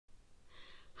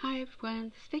Hi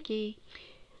everyone, it's Vicky.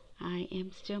 I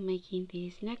am still making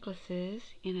these necklaces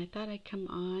and I thought I'd come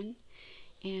on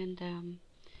and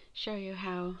show you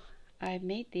how I've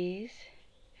made these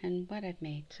and what I've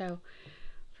made. So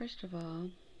first of all,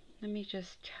 let me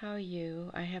just tell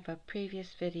you, I have a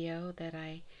previous video that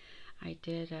I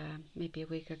did maybe a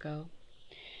week ago,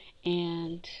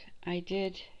 and I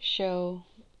did show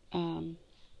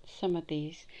some of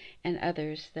these and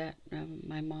others that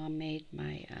my mom made,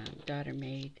 my daughter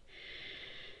made.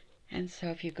 And so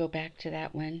if you go back to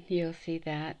that one, you'll see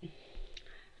that.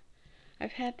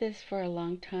 I've had this for a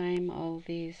long time, all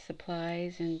these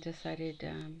supplies, and decided,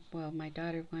 well, my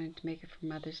daughter wanted to make it for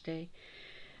Mother's Day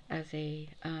as a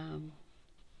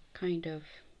kind of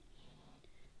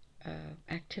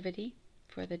activity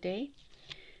for the day.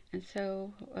 And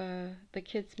so the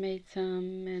kids made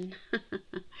some, and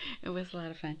it was a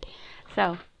lot of fun.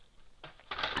 So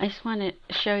I just want to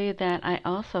show you that I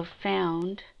also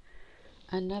found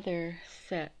another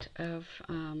set of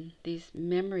these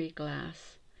memory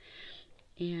glass,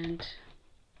 and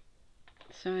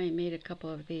so I made a couple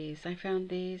of these. I found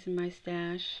these in my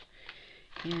stash,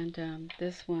 and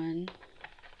this one,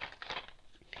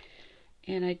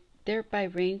 and they're by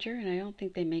Ranger, and I don't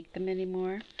think they make them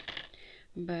anymore,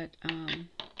 but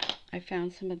I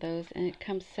found some of those, and it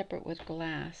comes separate with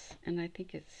glass, and I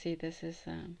think it's, see, this is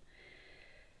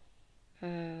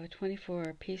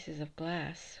 24 pieces of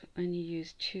glass, and you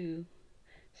use 2,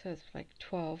 so it's like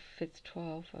 12, fits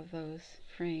 12 of those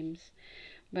frames,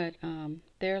 but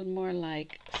they're more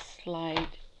like slide,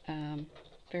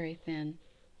 very thin,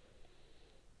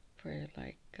 for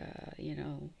like, you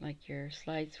know, like your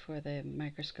slides for the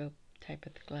microscope type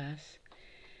of glass.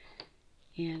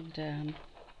 And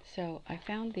so I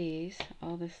found these,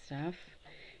 all this stuff,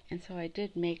 and so I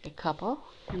did make a couple,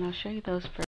 and I'll show you those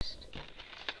first.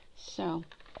 So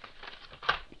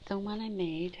the one I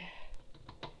made,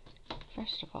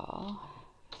 first of all,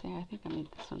 see, I think I made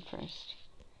this one first.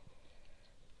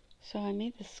 So I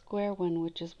made the square one,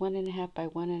 which is 1.5 by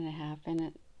 1.5, and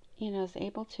it, you know, is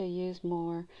able to use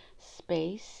more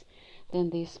space than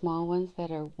these small ones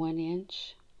that are 1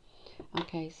 inch.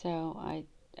 Okay, so I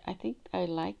think I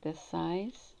like this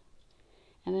size.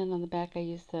 And then on the back I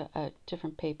used a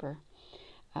different paper.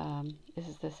 This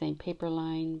is the same paper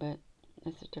line, but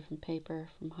it's a different paper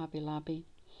from Hobby Lobby.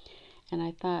 And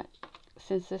I thought,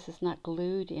 since this is not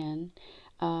glued in,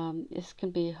 this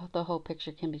can be, the whole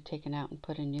picture can be taken out and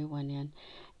put a new one in.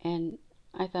 And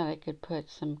I thought I could put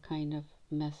some kind of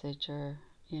message or,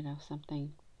 you know,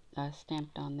 something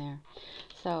stamped on there.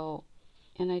 So,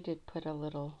 and I did put a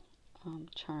little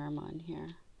charm on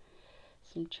here,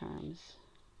 some charms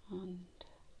on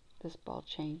this ball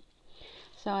chain.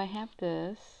 So I have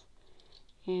this,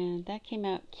 and that came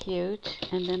out cute.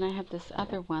 And then I have this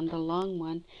other one, the long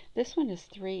one. This one is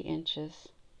 3 inches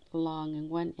long and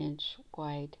 1 inch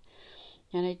wide,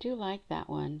 and I do like that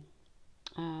one.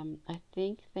 I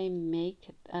think they make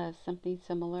something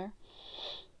similar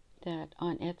that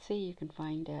on Etsy you can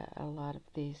find a lot of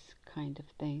these kind of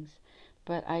things,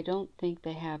 but I don't think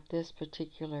they have this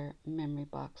particular memory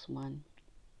box one.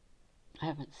 I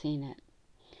haven't seen it,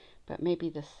 but maybe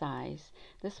the size.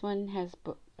 This one has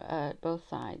both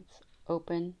sides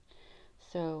open,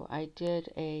 so I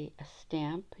did a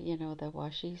stamp, you know, the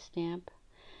washi stamp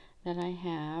that I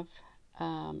have,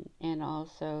 and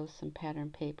also some pattern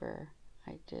paper.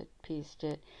 I did pieced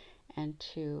it, and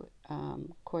to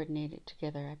coordinate it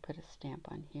together I put a stamp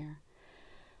on here.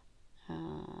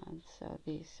 So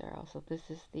these are also, this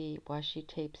is the washi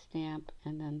tape stamp,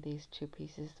 and then these 2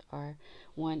 pieces are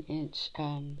 1 inch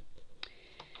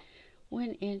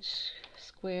 1 inch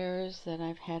squares that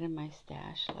I've had in my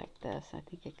stash like this. I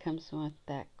think it comes with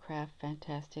that Craft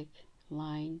Fantastic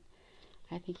line.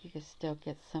 I think you could still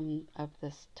get some of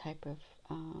this type of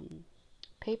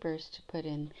papers to put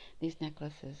in these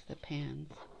necklaces, the pans.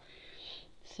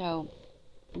 So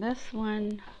this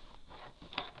one,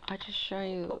 I'll just show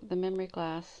you the memory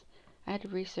glass. I had to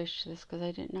research this because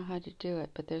I didn't know how to do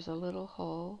it, but there's a little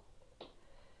hole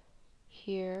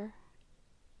here,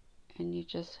 and you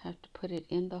just have to put it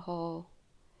in the hole.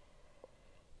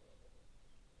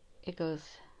 It goes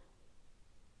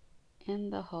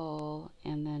in the hole,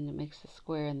 and then it makes a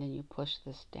square, and then you push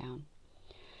this down.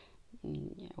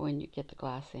 And when you get the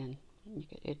glass in,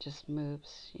 it just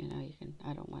moves. You know, you can.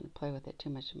 I don't want to play with it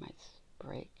too much; it might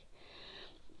break.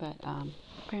 But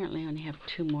apparently, I only have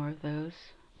 2 more of those.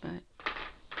 But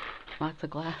lots of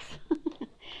glass.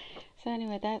 So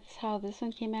anyway, that's how this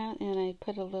one came out, and I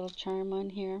put a little charm on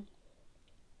here.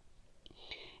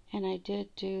 And I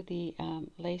did do the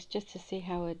lace just to see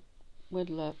how it would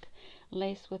look.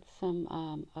 Lace with some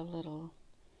a little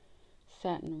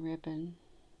satin ribbon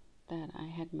that I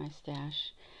had in my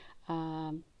stash.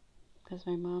 Because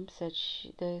my mom said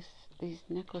these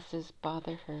necklaces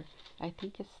bother her. I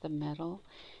think it's the metal.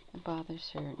 It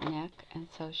bothers her neck, and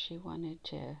so she wanted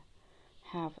to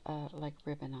have like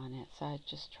ribbon on it. So I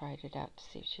just tried it out to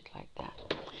see if she'd like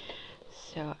that.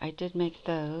 So I did make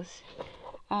those.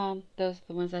 Those are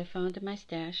the ones I found in my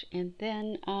stash. And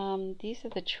then these are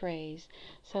the trays.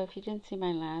 So if you didn't see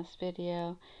my last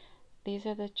video, these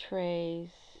are the trays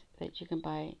that you can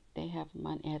buy. They have them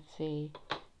on Etsy.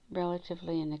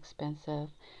 Relatively inexpensive.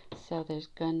 So there's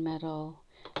gunmetal,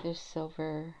 there's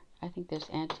silver. I think there's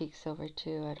antique silver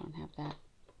too. I don't have that.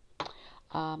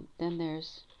 Then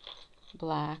there's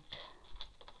black,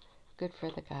 good for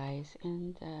the guys,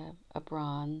 and a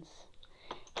bronze.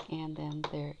 And then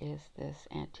there is this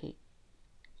antique,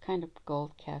 kind of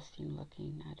gold casting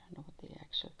looking. I don't know what they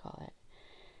actually call it.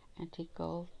 Antique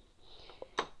gold.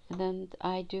 And then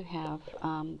I do have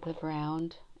the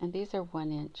round, and these are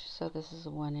 1 inch. So this is a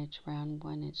 1 inch round,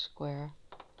 1 inch square.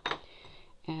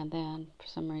 And then for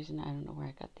some reason, I don't know where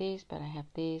I got these, but I have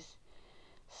these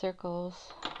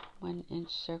circles, 1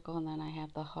 inch circle, and then I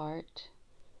have the heart.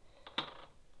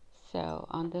 So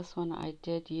on this one, I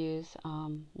did use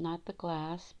not the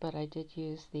glass, but I did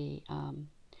use the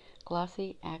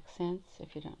glossy accents.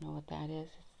 If you don't know what that is,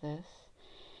 it's this.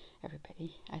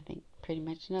 Everybody, I think, pretty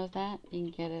much knows that.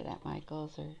 You can get it at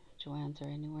Michael's or Joann's or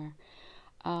anywhere.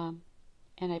 And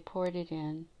I poured it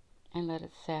in and let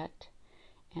it set,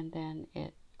 and then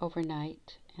it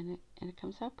overnight, and it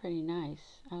comes out pretty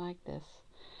nice. I like this.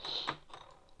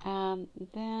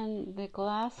 Then the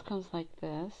glass comes like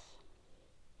this.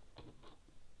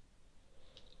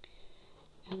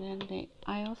 And then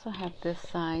I also have this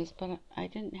size, but I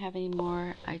didn't have any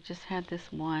more. I just had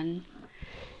this one.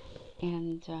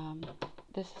 And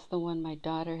this is the one my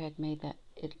daughter had made that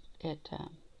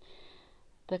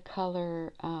the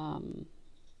color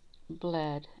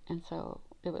bled, and so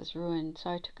it was ruined. So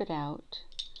I took it out.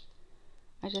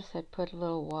 I just had put a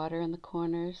little water in the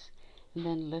corners and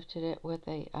then lifted it with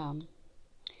a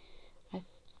I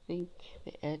think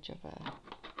the edge of a,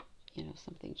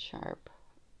 something sharp,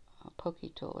 a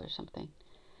pokey tool or something,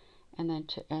 and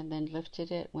then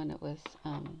lifted it when it was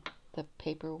the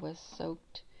paper was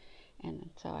soaked, and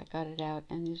so I got it out,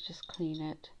 and you just clean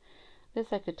it. This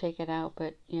I could take it out,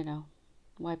 but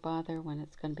why bother when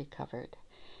it's going to be covered?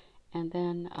 And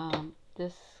then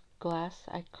this glass,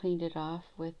 I cleaned it off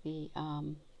with the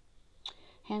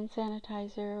hand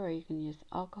sanitizer, or you can use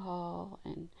alcohol,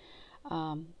 and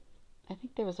I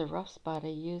think there was a rough spot. I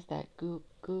used that Goo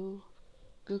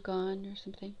Gone or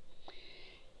something.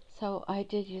 So I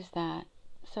did use that.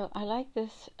 So I like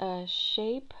this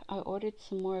shape. I ordered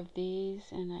some more of these,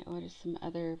 and I ordered some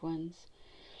other ones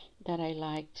that I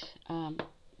liked.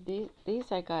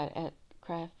 These I got at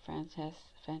Craft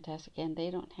Fantastic, and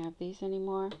they don't have these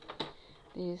anymore.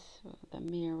 These, the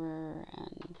mirror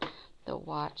and the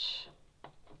watch.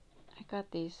 I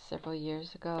got these several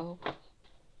years ago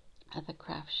at the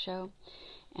craft show.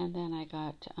 And then I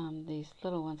got these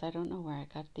little ones. I don't know where I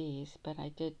got these, but I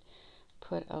did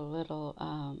put a little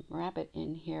rabbit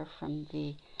in here from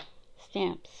the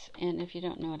stamps. And if you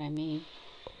don't know what I mean,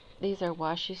 these are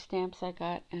washi stamps I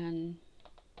got on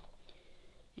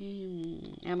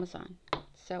Amazon.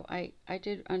 So I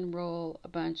did unroll a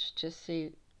bunch to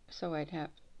see, so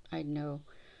I'd know,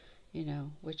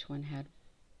 which one had,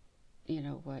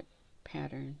 what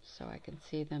pattern, so I can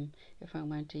see them if I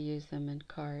want to use them in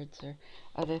cards or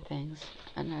other things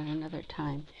at another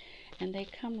time. And they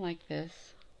come like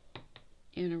this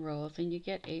in rolls, and you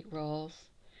get 8 rolls,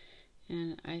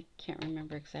 and I can't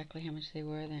remember exactly how much they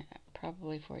were. They're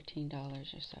probably $14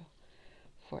 or so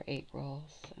for 8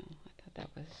 rolls, so I thought that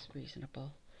was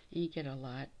reasonable, and you get a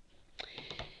lot.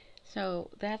 So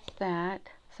that's that.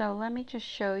 So let me just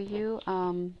show you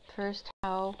first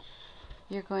how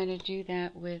you're going to do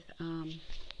that with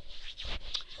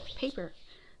paper.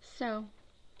 So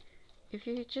if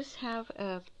you just have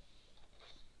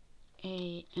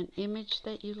an image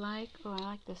that you like, oh, I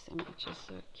like this image, it's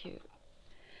so cute.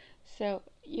 So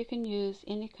you can use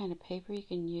any kind of paper. You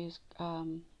can use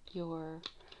your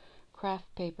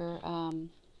craft paper,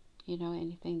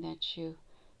 anything that you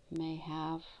may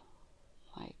have,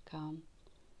 like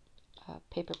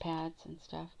paper pads and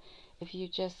stuff. If you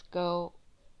just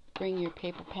bring your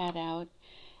paper pad out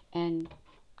and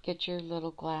get your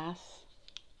little glass,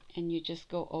 and you just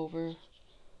go over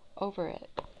it,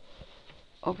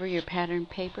 over your pattern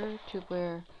paper to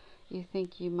where you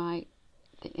think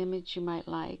the image you might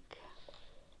like.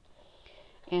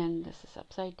 And this is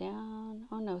upside down.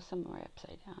 Oh no, some are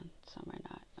upside down, some are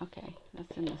not. Okay,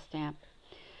 that's in the stamp.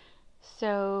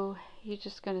 So you're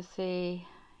just going to see,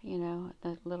 you know,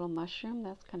 the little mushroom.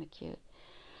 That's kind of cute.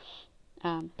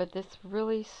 But it's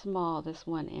really small, this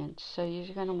 1 inch. So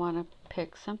you're going to want to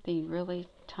pick something really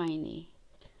tiny,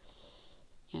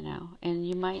 you know. And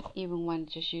you might even want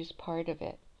to just use part of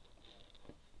it.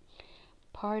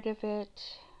 Part of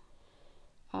it.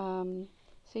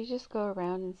 So you just go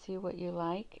around and see what you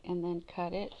like, and then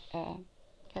cut it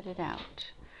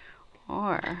out.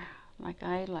 Or, like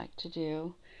I like to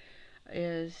do,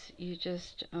 is you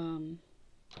just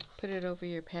put it over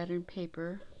your pattern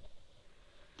paper,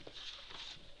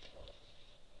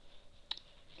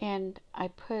 and I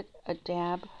put a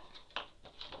dab.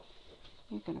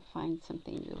 You're going to find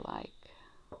something you like.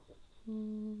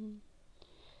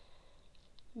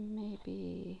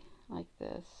 Maybe like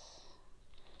this.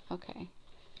 Okay.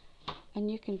 And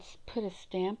you can put a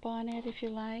stamp on it if you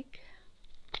like.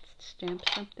 Stamp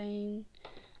something.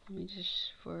 Let me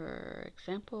just, for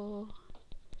example,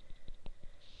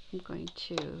 I'm going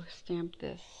to stamp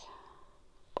this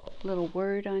little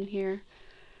word on here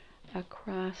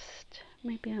across,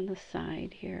 maybe on the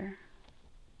side here.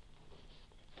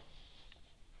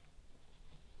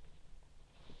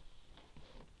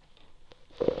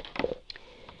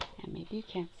 And maybe you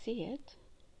can't see it,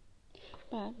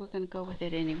 but we're going to go with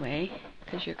it anyway,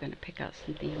 because you're going to pick out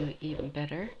something even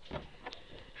better.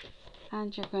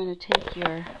 And you're going to take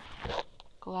your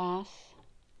glass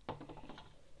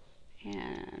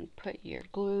and put your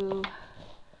glue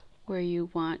where you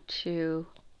want to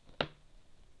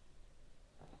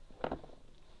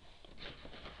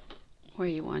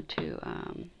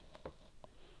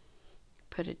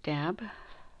put a dab.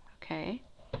 Okay,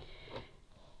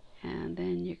 and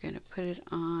then you're going to put it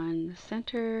on the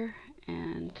center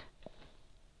and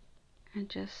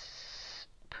just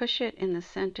push it in the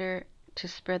center to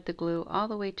spread the glue all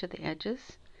the way to the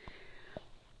edges.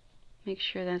 Make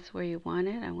sure that's where you want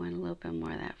it. I want a little bit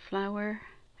more of that flower,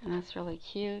 and that's really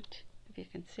cute, if you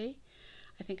can see.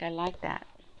 I think I like that.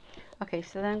 Okay,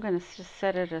 so then I'm going to just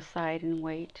set it aside and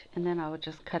wait, and then I'll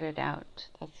just cut it out.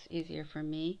 That's easier for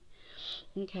me.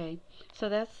 Okay, so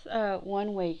that's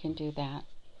one way you can do that.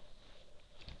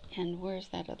 And where's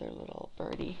that other little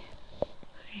birdie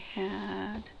I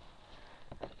had?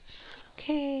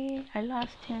 Okay, I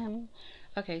lost him.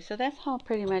 Okay, so that's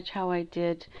pretty much how I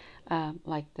did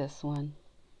like this one.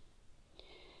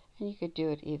 And you could do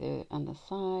it either on the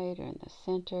side or in the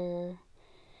center,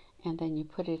 and then you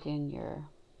put it in your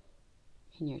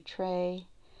tray.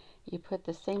 You put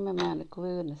the same amount of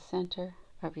glue in the center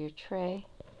of your tray.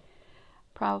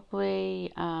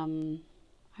 Probably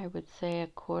I would say a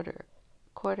quarter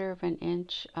of an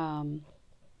inch a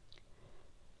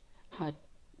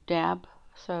dab,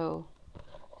 so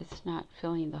it's not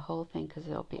filling the whole thing because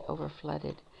it'll be over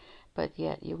flooded, but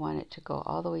yet you want it to go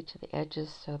all the way to the edges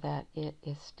so that it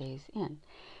stays in.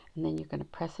 And then you're going to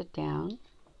press it down,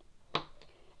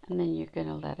 and then you're going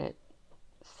to let it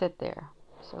sit there.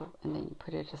 So, and then you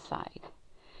put it aside.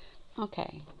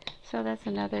 Okay, so that's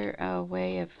another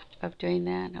way of doing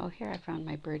that. Oh, here I found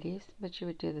my birdies, but you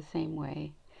would do the same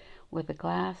way with the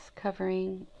glass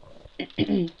covering.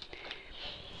 And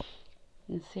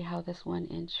see how this 1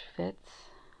 inch fits.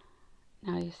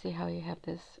 Now you see how you have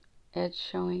this edge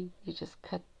showing. You just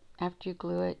cut, after you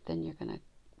glue it, then you're going to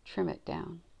trim it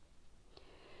down.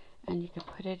 And you can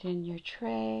put it in your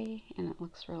tray, and it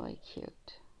looks really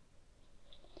cute.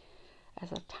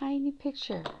 As a tiny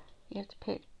picture, you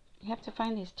have to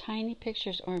find these tiny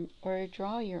pictures, or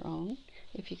draw your own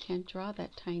if you can't draw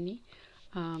that tiny.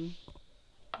 And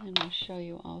I'll show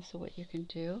you also what you can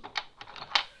do.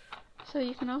 So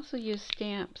you can also use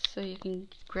stamps. So you can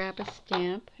grab a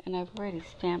stamp, and I've already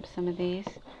stamped some of these.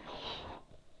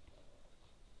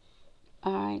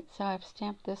 Alright, so I've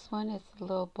stamped this one. It's a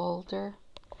little bolder.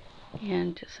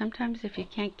 And sometimes if you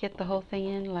can't get the whole thing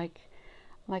in, like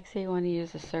say you want to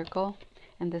use a circle,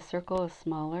 and the circle is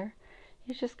smaller,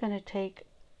 you're just going to take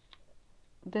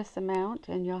this amount,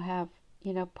 and you'll have,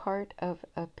 you know, part of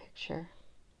a picture.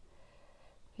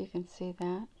 You can see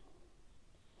that.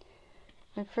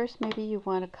 But first, maybe you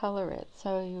want to color it,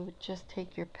 so you would just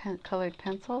take your colored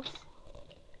pencils,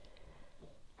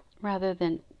 rather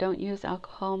than, don't use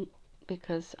alcohol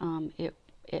because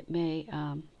it may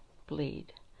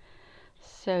bleed.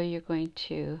 So you're going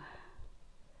to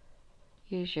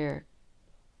use your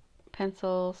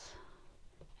pencils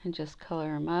and just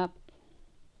color them up.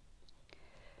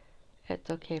 It's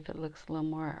okay if it looks a little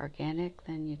more organic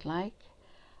than you'd like.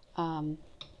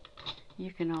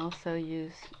 You can also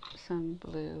use some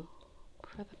blue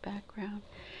for the background.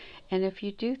 And if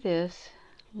you do this,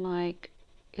 like,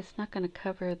 it's not going to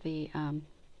cover the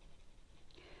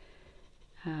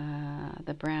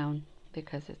brown.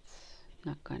 because it's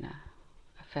not going to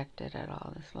affect it at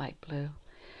all, this light blue.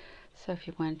 So if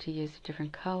you want to use a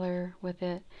different color with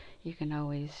it, you can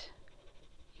always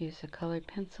use a colored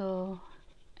pencil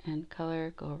and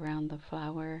color, go around the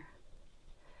flower.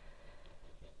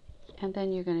 And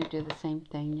then you're going to do the same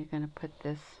thing. You're going to put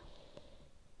this,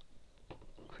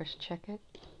 first check it.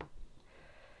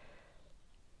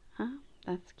 Huh?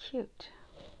 That's cute.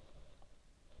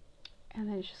 And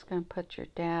then you're just going to put your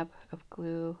dab of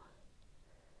glue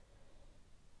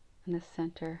in the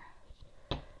center.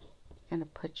 You're going to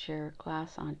put your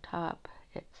glass on top.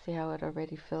 See how it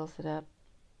already fills it up?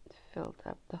 Filled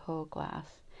up the whole glass.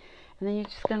 And then you're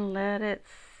just going to let it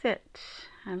sit.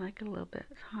 I like it a little bit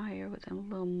higher with a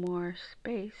little more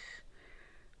space,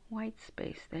 white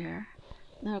space there.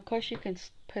 Now, of course, you can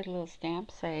put a little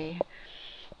stamp, say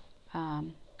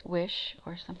wish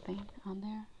or something on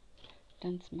there.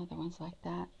 Done some other ones like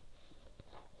that.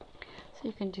 So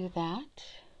you can do that.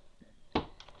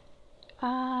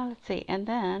 Let's see, and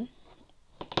then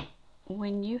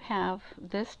when you have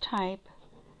this type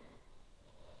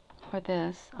or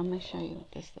this, I'm going to show you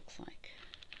what this looks like.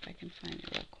 If I can find it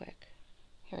real quick.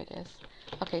 Here it is.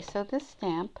 Okay, so this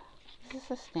stamp, this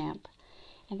is a stamp,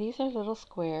 and these are little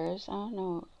squares. I don't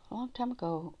know, a long time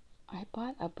ago I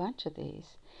bought a bunch of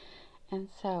these, and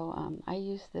so I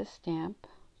use this stamp,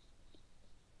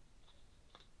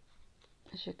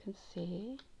 as you can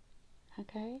see.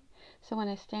 Okay, so when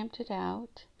I stamped it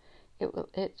out,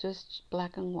 it just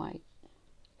black and white,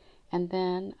 and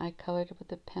then I colored it with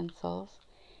the pencils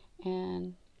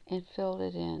and filled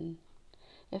it in.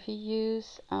 If you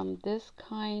use this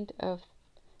kind of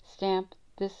stamp,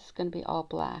 this is going to be all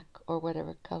black or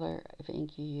whatever color of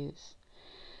ink you use.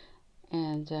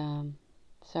 And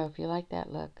so if you like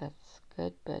that look, that's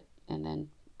good. And then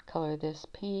color this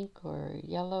pink or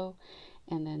yellow,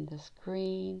 and then this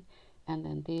green, and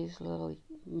then these little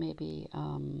maybe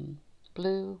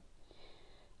blue,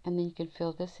 and then you can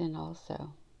fill this in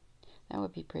also. That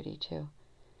would be pretty too.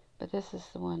 But this is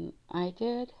the one I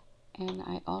did, and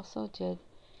I also did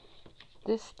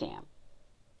this stamp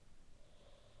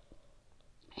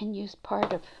and use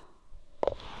part of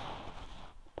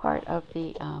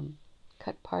the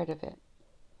cut part of it,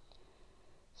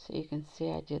 so you can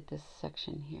see I did this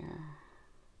section here.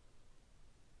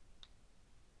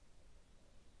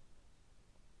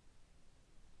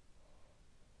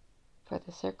 For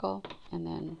the circle, and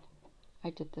then I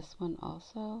did this one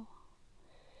also,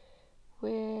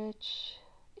 which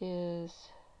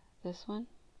is this one.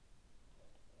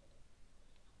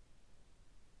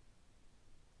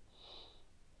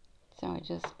 So I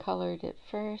just colored it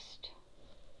first,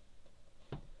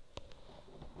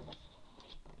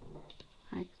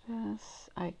 like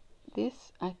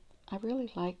this. I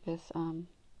really like this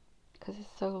because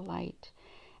it's so light,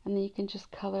 and then you can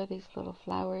just color these little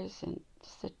flowers and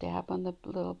just a dab on the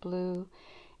little blue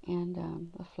and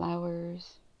the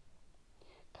flowers.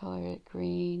 Color it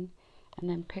green, and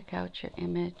then pick out your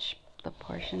image, the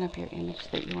portion of your image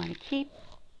that you want to keep.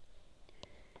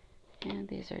 And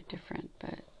these are different,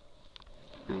 but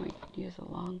I would use a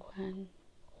long one.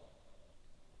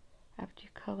 After you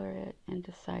color it and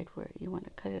decide where you want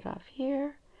to cut it off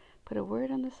here, put a word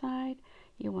on the side.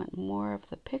 You want more of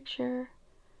the picture,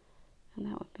 and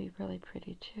that would be really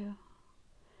pretty too.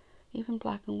 Even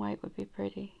black and white would be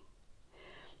pretty.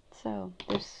 So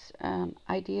there's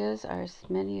ideas are as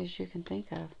many as you can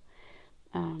think of.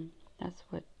 That's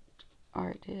what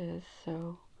art is,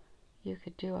 so you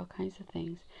could do all kinds of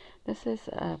things. This is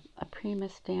a Prima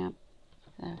stamp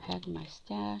that I had in my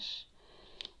stash,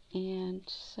 and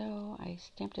so I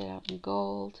stamped it out in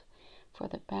gold for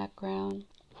the background.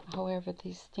 However,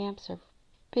 these stamps are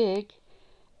big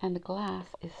and the glass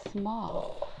is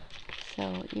small,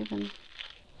 so even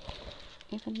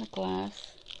the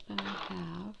glass that I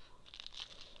have,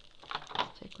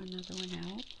 let's take another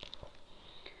one out.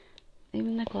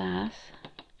 Even the glass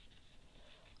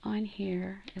on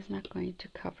here is not going to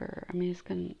cover, I mean, it's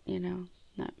going to,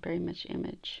 not very much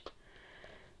image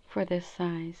for this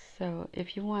size. So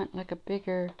if you want like a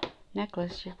bigger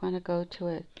necklace, you want to go to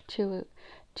a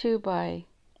 2 by,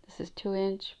 this is 2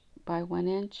 inch by 1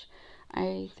 inch.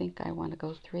 I think I want to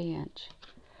go 3 inch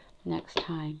next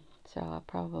time. So I'll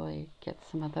probably get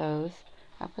some of those.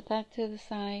 I'll put that to the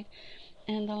side.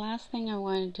 And the last thing I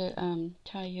wanted to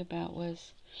tell you about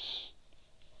was,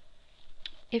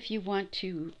 if you want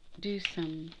to do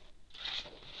some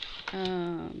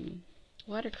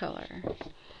watercolor.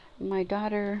 My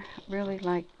daughter really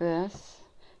liked this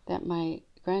that my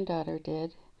granddaughter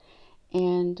did,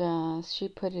 and she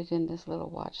put it in this little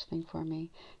watch thing for me.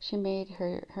 She made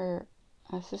her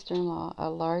sister-in-law a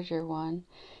larger one,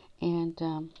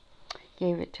 and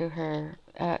gave it to her.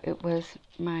 It was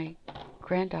my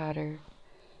granddaughter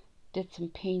did some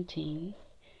painting,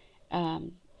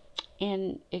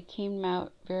 and it came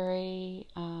out very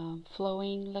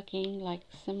flowing looking, like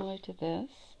similar to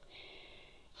this.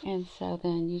 And so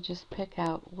then you just pick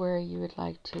out where you would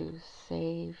like to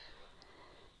save,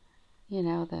 you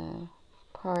know, the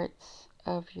parts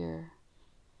of your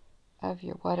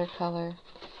watercolor,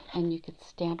 and you could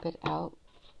stamp it out.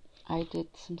 I did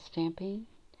some stamping,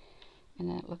 and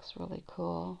it looks really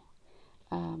cool.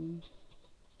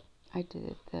 I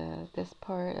did this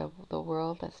part of the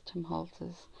world, that's Tim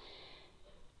Holtz's,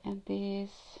 and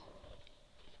these,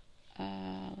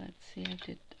 let's see, I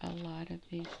did a lot of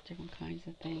these different kinds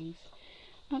of things.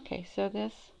 Okay, so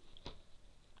this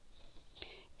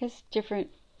is different.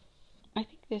 I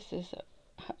think this is,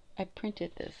 I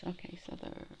printed this. Okay, so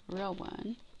the real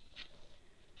one,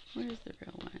 where's the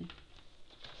real one?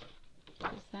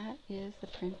 Because that is the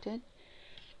printed.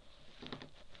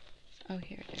 Oh,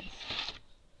 here it is.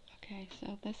 Okay,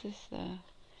 so this is the,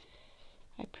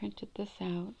 I printed this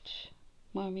out.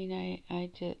 Well, I mean, I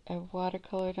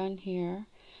watercolored on here,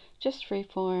 just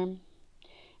freeform,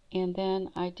 and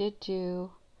then I did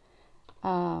do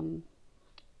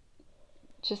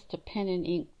just a pen and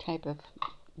ink type of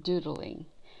doodling,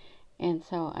 and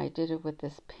so I did it with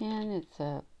this pen. It's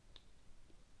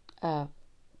a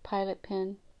Pilot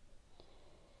pen,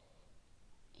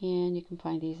 and you can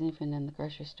find these even in the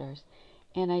grocery stores.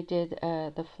 And I did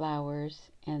the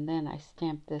flowers, and then I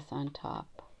stamped this on top.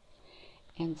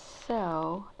 And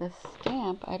so the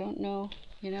stamp, I don't know,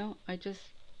 you know, I just,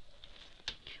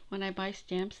 when I buy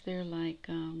stamps, they're like,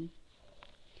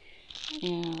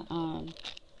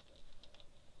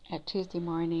 at Tuesday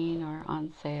morning or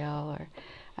on sale, or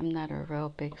I'm not a real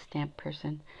big stamp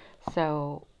person.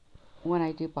 So when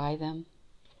I do buy them,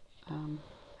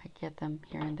 I get them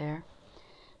here and there.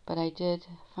 But I did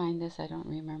find this, I don't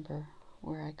remember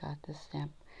where I got this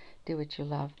stamp, Do What You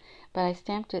Love. But I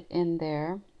stamped it in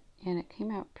there, and it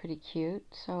came out pretty cute.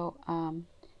 So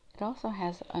it also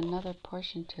has another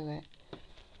portion to it.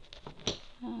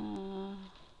 I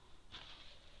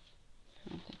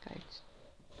don't think I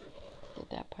did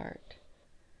that part.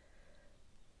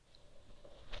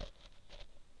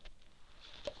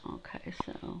 Okay,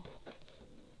 so,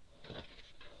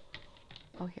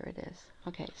 oh, here it is.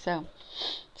 Okay, so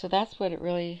that's what it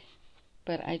really,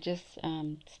 but I just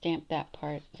stamped that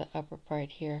part, the upper part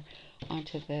here,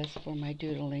 onto this where my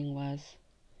doodling was.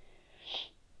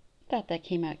 Thought that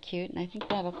came out cute, and I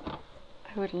think I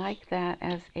would like that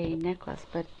as a necklace,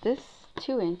 but this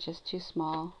 2-inch is too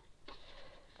small,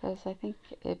 because I think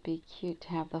it'd be cute to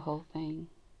have the whole thing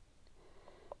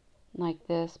like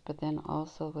this, but then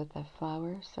also with the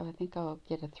flowers. So I think I'll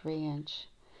get a 3-inch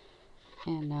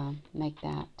and make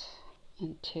that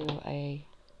into a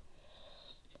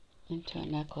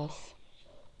necklace.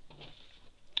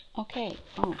 Okay,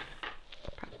 oh,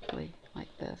 probably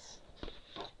like this.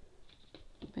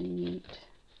 Very neat.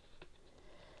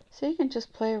 So you can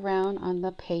just play around on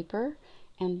the paper,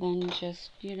 and then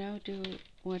just, you know, do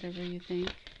whatever you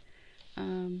think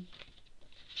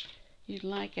you'd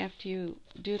like. After you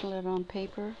doodle it on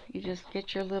paper, you just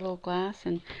get your little glass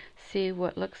and see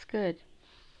what looks good.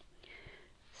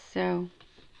 So,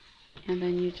 and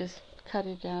then you just cut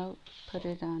it out, put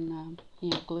it on, you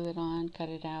know, glue it on, cut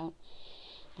it out,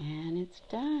 and it's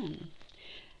done.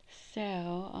 So,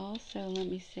 also, let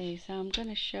me see. So I'm going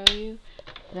to show you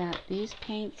that these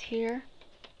paints here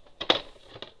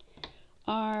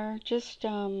are just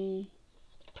from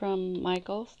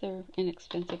Michael's. They're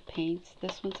inexpensive paints.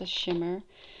 This one's a shimmer,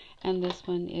 and this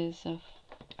one is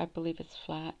I believe it's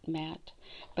flat matte.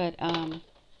 But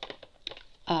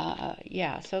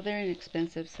yeah, so they're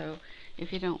inexpensive. So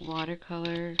if you don't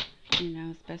watercolor, you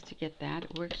know, it's best to get that.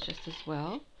 It works just as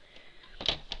well.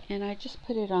 And I just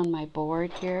put it on my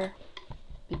board here,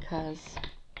 because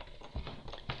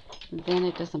then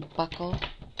it doesn't buckle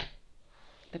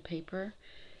the paper.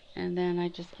 And then I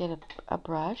just get a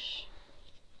brush.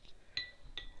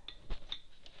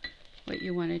 What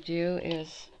you want to do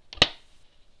is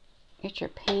get your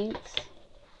paints,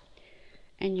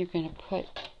 and you're going to put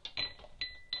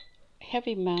a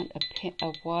heavy amount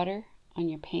of water on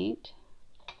your paint.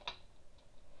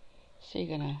 So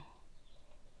you're going to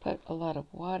put a lot of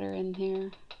water in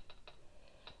here,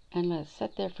 and let it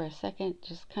sit there for a second.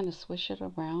 Just kind of swish it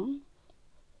around,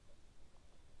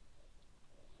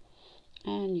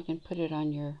 and you can put it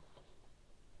on your,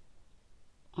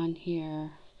 on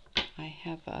here. I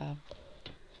have a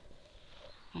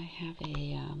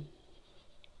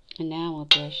enamel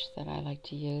brush that I like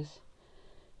to use.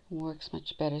 It works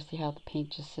much better. See how the paint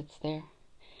just sits there?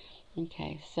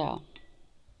 Okay, so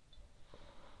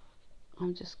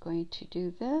I'm just going to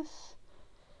do this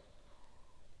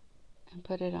and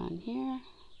put it on here.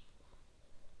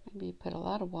 Maybe put a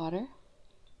lot of water.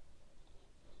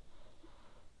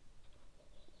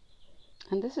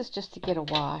 And this is just to get a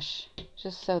wash,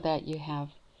 just so that you have,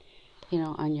 you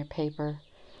know, on your paper,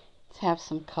 to have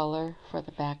some color for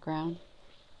the background.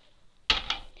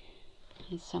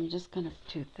 And so I'm just going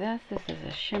to do this. This is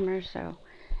a shimmer, so.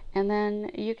 And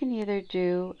then you can either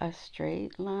do a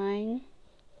straight line,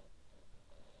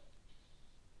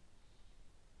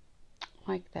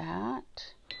 like that,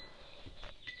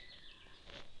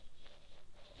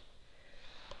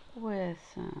 with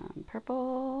some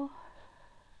purple.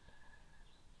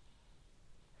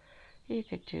 You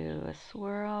could do a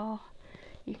swirl.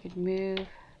 You could move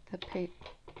the paper,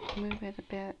 move it a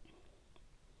bit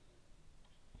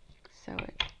so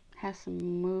it has some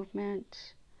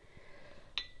movement.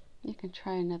 You can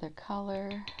try another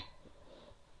color.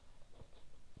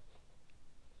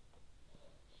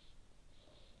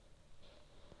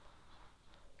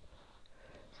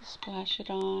 Just splash it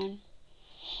on.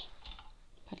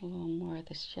 Put a little more of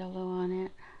this yellow on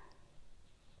it.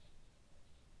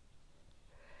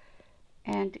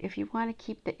 And if you want to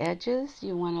keep the edges,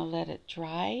 you want to let it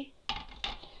dry.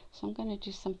 So I'm going to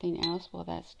do something else while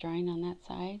that's drying on that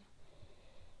side.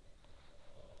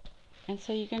 And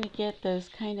so you're going to get those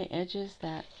kind of edges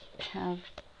that have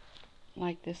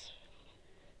like this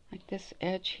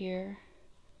edge here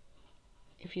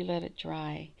if you let it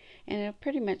dry. And it'll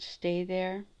pretty much stay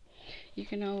there. You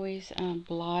can always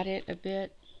blot it a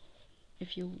bit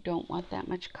if you don't want that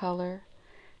much color.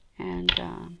 And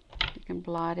you can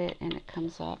blot it and it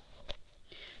comes up.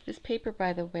 This paper,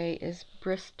 by the way, is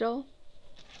Bristol.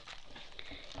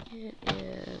 It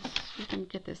is, you can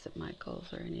get this at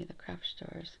Michael's or any of the craft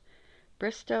stores.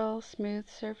 Bristol Smooth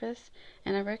Surface,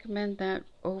 and I recommend that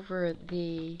over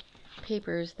the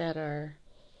papers that are,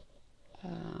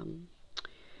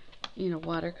 you know,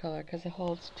 watercolor, because it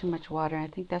holds too much water. I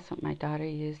think that's what my daughter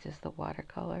used, is the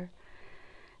watercolor.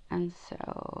 And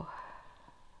so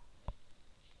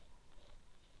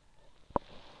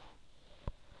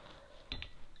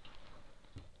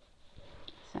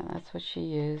that's what she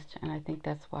used, and I think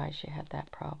that's why she had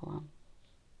that problem.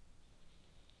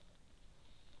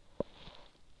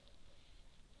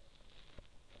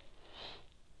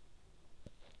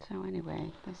 So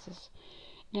anyway, this is,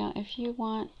 now if you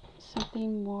want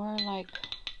something more like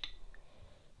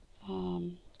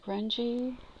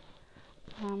grungy,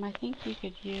 I think you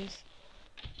could use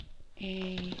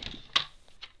a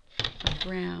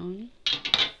brown.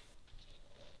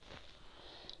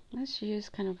 Let's use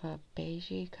kind of a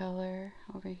beigey color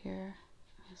over here.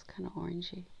 It's kind of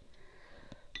orangey.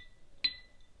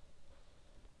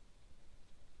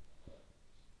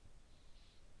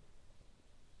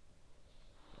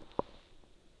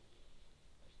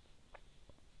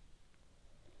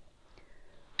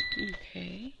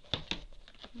 Okay,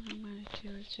 what I'm going to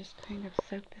do is just kind of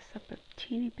soak this up a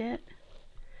teeny bit.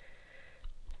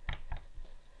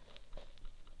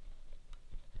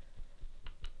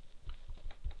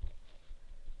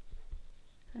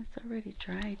 It's already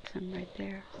dried some right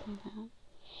there, see that?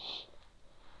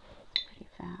 It's pretty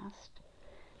fast.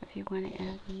 If you want to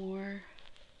add more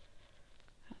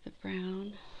of the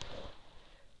brown,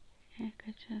 you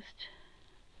could just,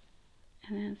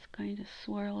 and then it's going to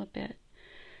swirl a bit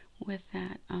with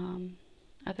that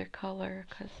other color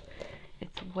because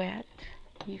it's wet.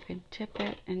 You can tip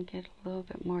it and get a little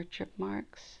bit more drip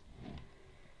marks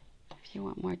if you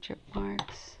want more drip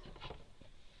marks.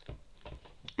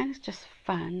 And it's just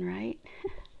fun, right?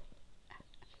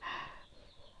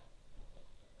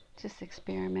 Just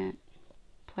experiment,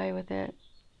 play with it.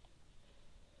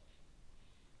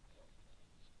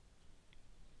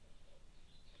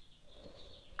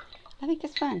 I think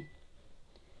it's fun.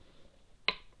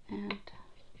 And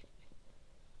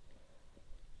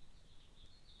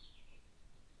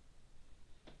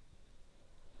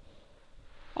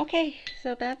okay,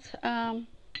 so that's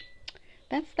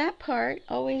that part.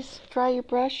 Always dry your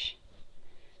brush,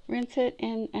 rinse it,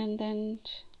 and then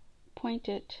point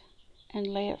it and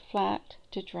lay it flat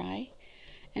to dry.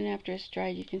 And after it's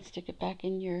dried, you can stick it back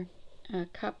in your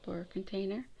cup or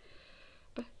container.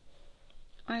 But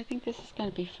I think this is going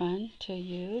to be fun to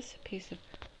use, a piece of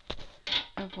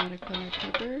watercolor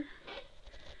paper.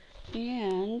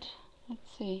 And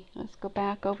let's see, let's go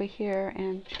back over here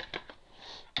and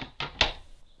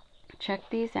check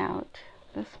these out.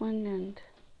 This one and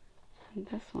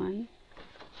this one.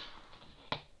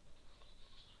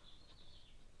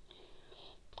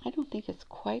 I don't think it's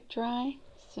quite dry,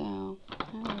 so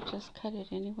I will just cut it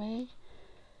anyway,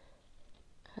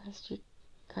 because you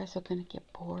guys are going to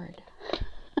get bored.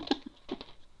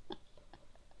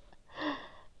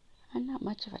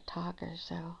 much of a talker,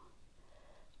 so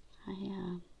I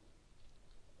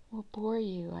will bore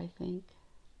you, I think,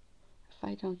 if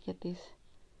I don't get these,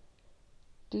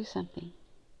 do something.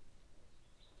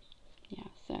 Yeah,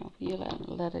 so you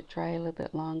let it dry a little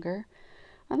bit longer.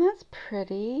 And that's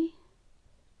pretty.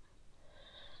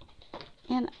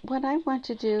 And what I want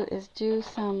to do is do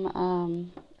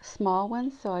some small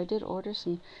ones. So I did order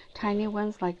some tiny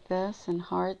ones like this and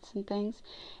hearts and things.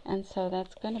 And so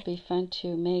that's going to be fun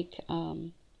to make,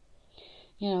 you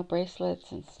know,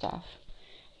 bracelets and stuff.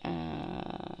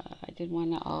 I did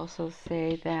want to also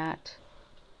say that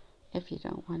if you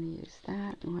don't want to use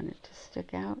that and want it to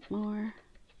stick out more,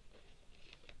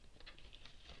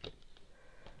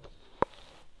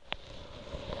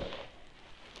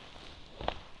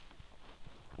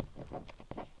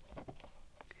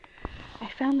 I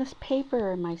found this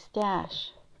paper in my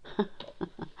stash.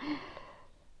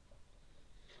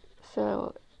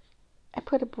 So I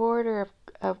put a border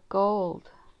of gold,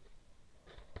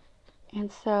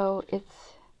 and so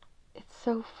it's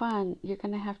so fun. You're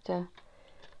gonna have to,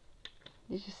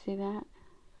 did you see that?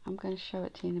 I'm gonna show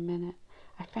it to you in a minute.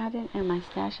 I found it in my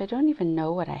stash. I don't even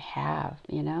know what I have,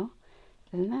 you know?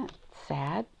 Isn't that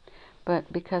sad?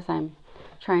 But because I'm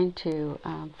trying to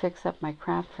fix up my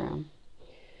craft room,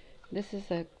 this is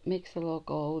makes a little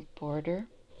gold border.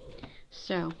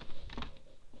 So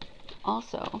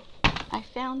also I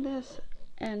found this,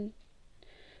 and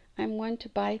I'm one to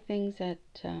buy things at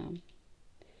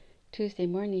Tuesday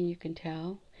morning, you can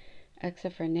tell,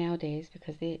 except for nowadays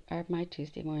because my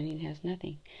Tuesday morning has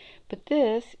nothing. But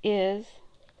this is,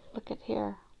 look at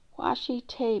here, washi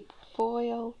tape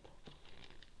foiled,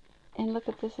 and look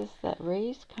at this is that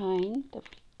raised kind of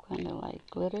like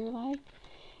glitter like,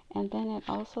 and then it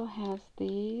also has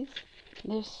these.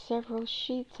 There's several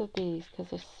sheets of these because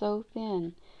they're so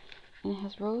thin, and it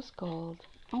has rose gold.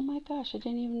 Oh my gosh, I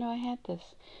didn't even know I had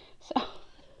this. So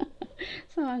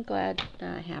so I'm glad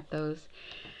that I have those.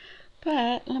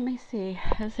 But let me see,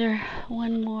 is there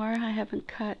one more I haven't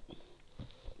cut?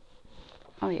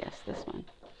 Oh yes, this one.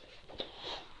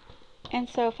 And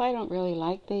so if I don't really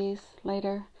like these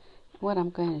later, what I'm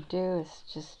going to do is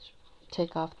just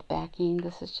take off the backing.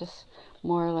 This is just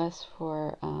more or less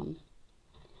for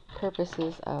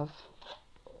purposes of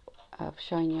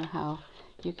showing you how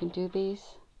you can do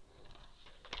these.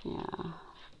 Yeah,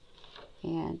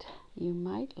 and you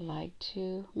might like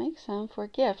to make some for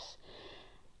gifts.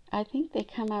 I think they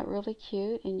come out really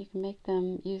cute, and you can make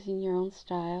them using your own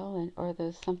style, or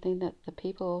there's something that the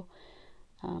people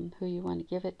who you want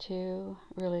to give it to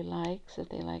really likes. If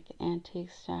they like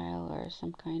antique style or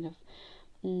some kind of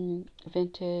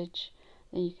vintage,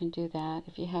 then you can do that.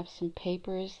 If you have some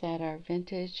papers that are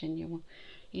vintage and you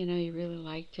know you really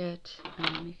liked it,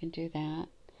 you can do that.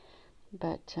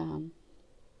 But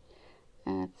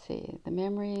let's see, the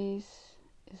memories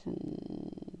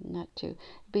isn't not too.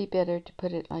 Be better to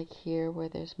put it like here where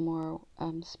there's more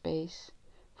space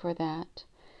for that.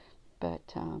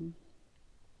 But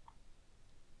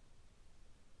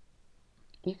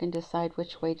you can decide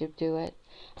which way to do it.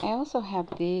 I also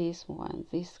have these ones,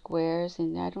 these squares,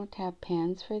 and I don't have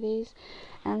pens for these.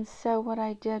 And so what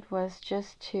I did was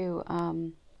just to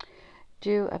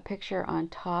do a picture on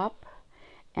top,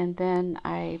 and then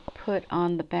I put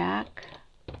on the back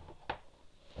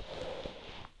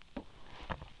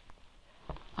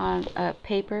on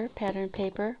paper, pattern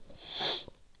paper.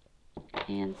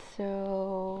 And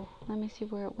so let me see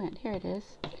where it went. Here it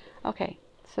is. Okay,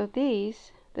 so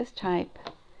this type,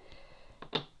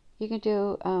 you can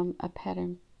do a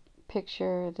pattern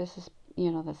picture. This is, you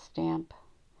know, the stamp,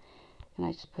 and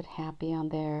I just put happy on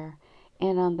there.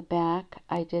 And on the back,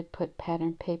 I did put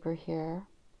pattern paper here,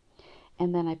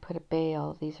 and then I put a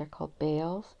bale. These are called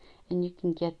bales, and you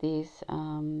can get these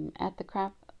at the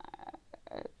craft,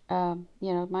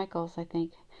 you know, Michael's, I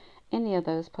think. Any of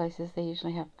those places, they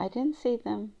usually have. I didn't see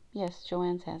them. Yes,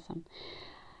 Joann's has them.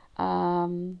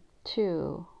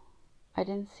 Too. I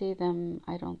didn't see them.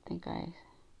 I don't think I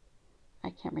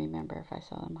can't remember if I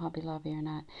saw them Hobby Lobby or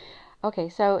not. Okay,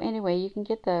 so anyway, you can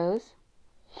get those.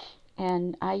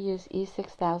 And I use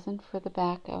E6000 for the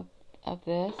back of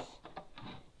this.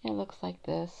 It looks like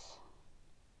this.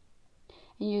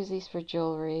 You use these for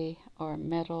jewelry or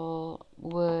metal,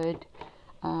 wood,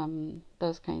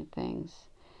 those kind of things.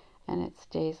 And it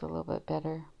stays a little bit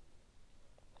better.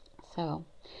 So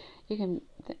you can,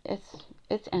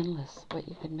 it's endless what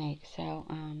you can make. So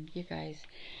you guys,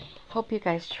 hope you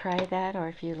guys try that, or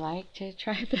if you like to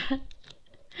try that.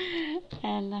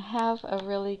 And have a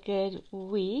really good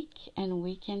week and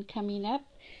weekend coming up,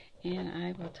 and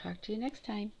I will talk to you next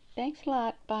time. Thanks a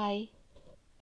lot. Bye.